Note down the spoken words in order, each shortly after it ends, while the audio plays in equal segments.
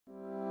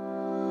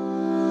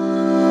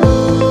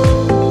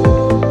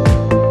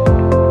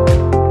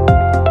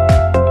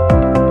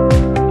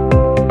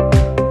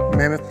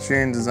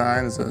Engineering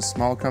Design is a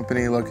small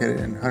company located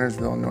in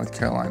Huntersville, North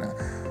Carolina.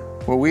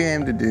 What we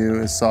aim to do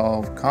is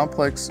solve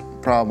complex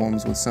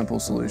problems with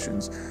simple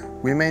solutions.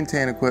 We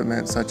maintain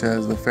equipment such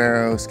as the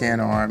Faro, scan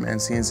arm,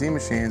 and CNC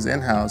machines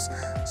in-house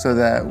so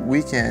that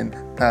we can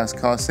pass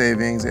cost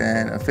savings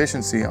and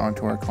efficiency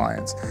onto our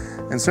clients.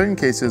 In certain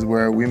cases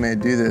where we may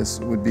do this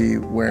would be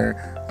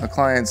where a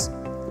client's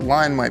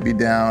line might be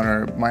down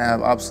or might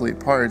have obsolete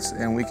parts,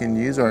 and we can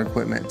use our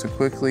equipment to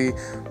quickly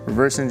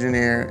reverse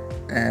engineer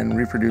and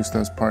reproduce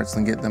those parts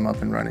and get them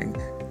up and running.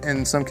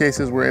 In some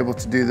cases, we're able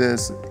to do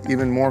this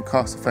even more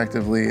cost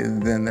effectively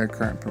than their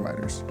current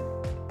providers.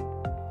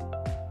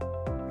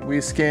 We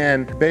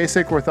scan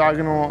basic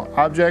orthogonal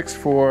objects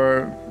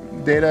for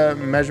data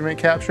measurement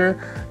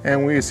capture,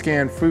 and we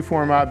scan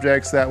freeform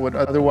objects that would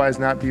otherwise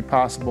not be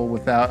possible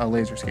without a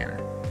laser scanner.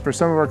 For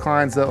some of our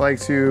clients that like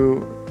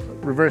to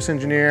reverse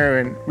engineer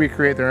and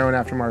recreate their own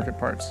aftermarket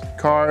parts.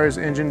 Cars,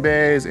 engine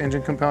bays,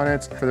 engine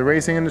components, for the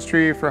racing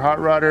industry, for hot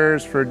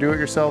rodders, for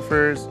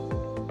do-it-yourselfers.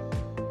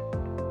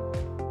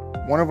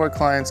 One of our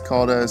clients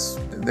called us,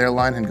 their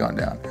line had gone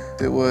down.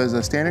 It was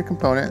a standard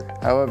component,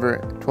 however,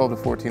 12 to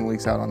 14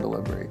 weeks out on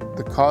delivery.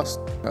 The cost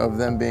of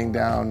them being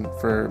down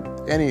for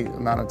any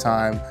amount of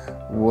time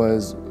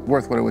was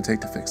worth what it would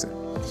take to fix it.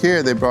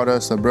 Here they brought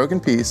us a broken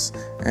piece,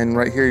 and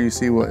right here you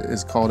see what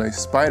is called a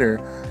spider,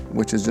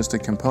 which is just a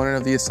component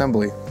of the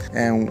assembly.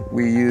 And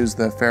we use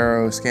the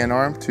Faro scan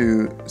arm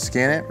to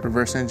scan it,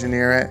 reverse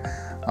engineer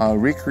it,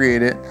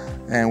 recreate it,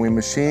 and we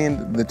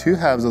machined the two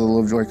halves of the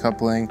Lovejoy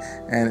coupling,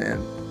 and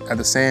at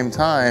the same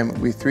time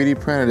we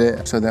 3D printed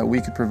it so that we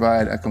could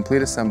provide a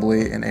complete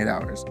assembly in 8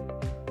 hours.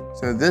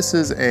 So this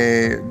is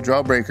a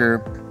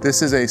drawbreaker.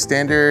 This is a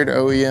standard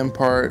OEM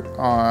part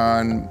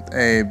on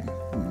a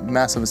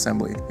massive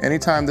assembly.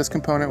 Anytime this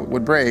component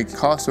would break,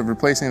 cost of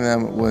replacing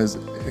them was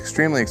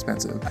extremely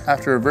expensive.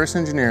 After reverse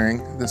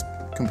engineering this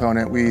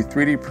component, we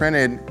 3D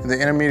printed the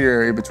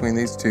intermediary between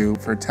these two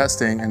for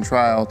testing and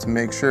trial to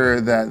make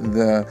sure that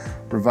the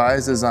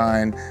revised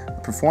design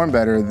performed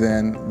better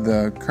than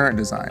the current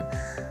design.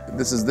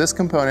 This is this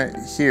component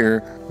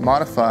here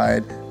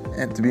modified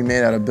and to be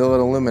made out of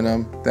billet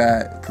aluminum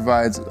that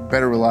provides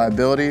better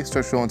reliability,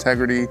 structural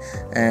integrity,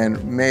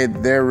 and made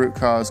their root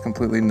cause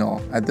completely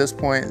null. At this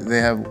point,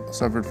 they have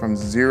suffered from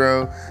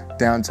zero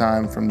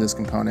downtime from this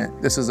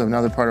component. This is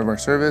another part of our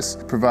service,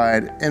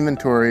 provide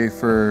inventory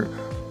for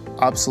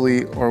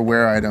obsolete or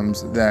wear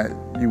items that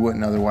you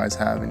wouldn't otherwise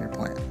have in your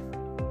plant.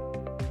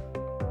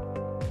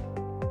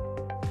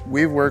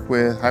 We've worked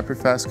with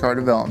Hyperfast Car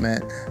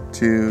Development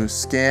to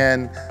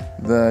scan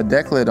the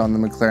deck lid on the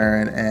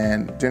McLaren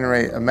and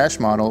generate a mesh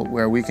model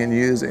where we can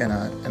use in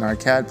our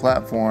CAD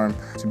platform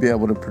to be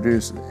able to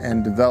produce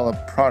and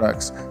develop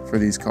products for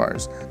these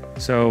cars.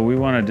 So we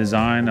want to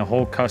design a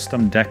whole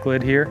custom deck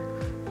lid here.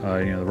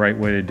 The right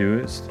way to do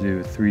it is to do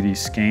a 3D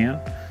scan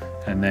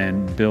and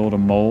then build a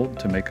mold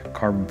to make a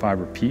carbon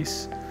fiber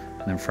piece.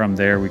 And then from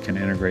there we can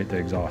integrate the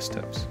exhaust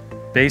tips.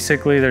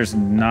 Basically, there's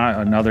not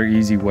another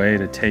easy way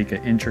to take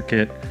an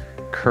intricate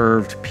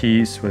curved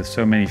piece with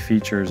so many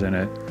features in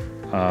it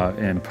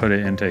and put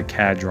it into a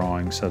CAD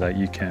drawing so that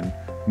you can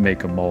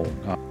make a mold.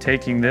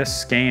 Taking this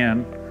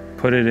scan,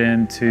 put it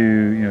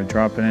into,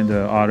 drop it into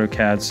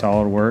AutoCAD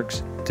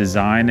SolidWorks,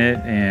 design it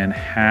and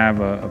have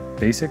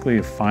basically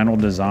a final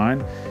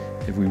design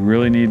if we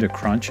really need to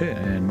crunch it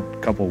in a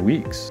couple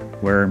weeks.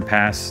 Where in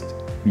past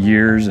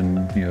years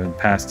and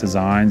past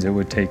designs, it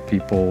would take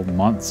people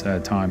months at a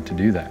time to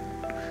do that.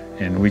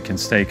 And we can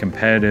stay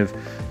competitive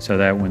so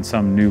that when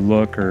some new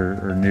look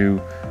or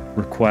new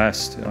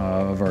request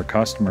of our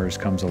customers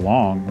comes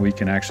along, we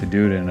can actually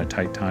do it in a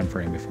tight time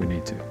frame if we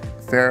need to.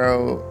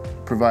 Faro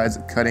provides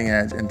cutting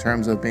edge in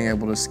terms of being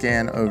able to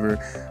scan over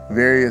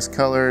various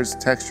colors,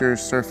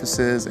 textures,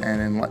 surfaces, and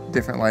in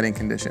different lighting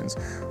conditions.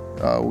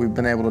 We've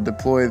been able to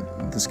deploy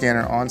the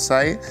scanner on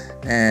site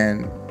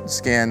and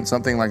scan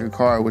something like a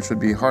car, which would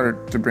be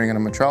harder to bring in a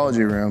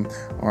metrology room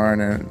or in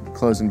a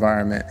closed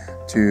environment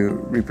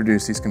to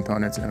reproduce these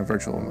components in a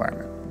virtual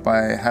environment.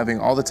 By having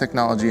all the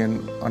technology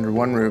under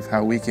one roof,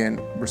 how we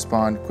can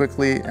respond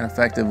quickly and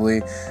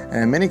effectively,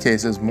 and in many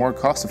cases more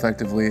cost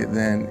effectively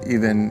than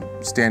even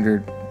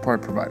standard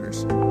part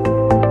providers.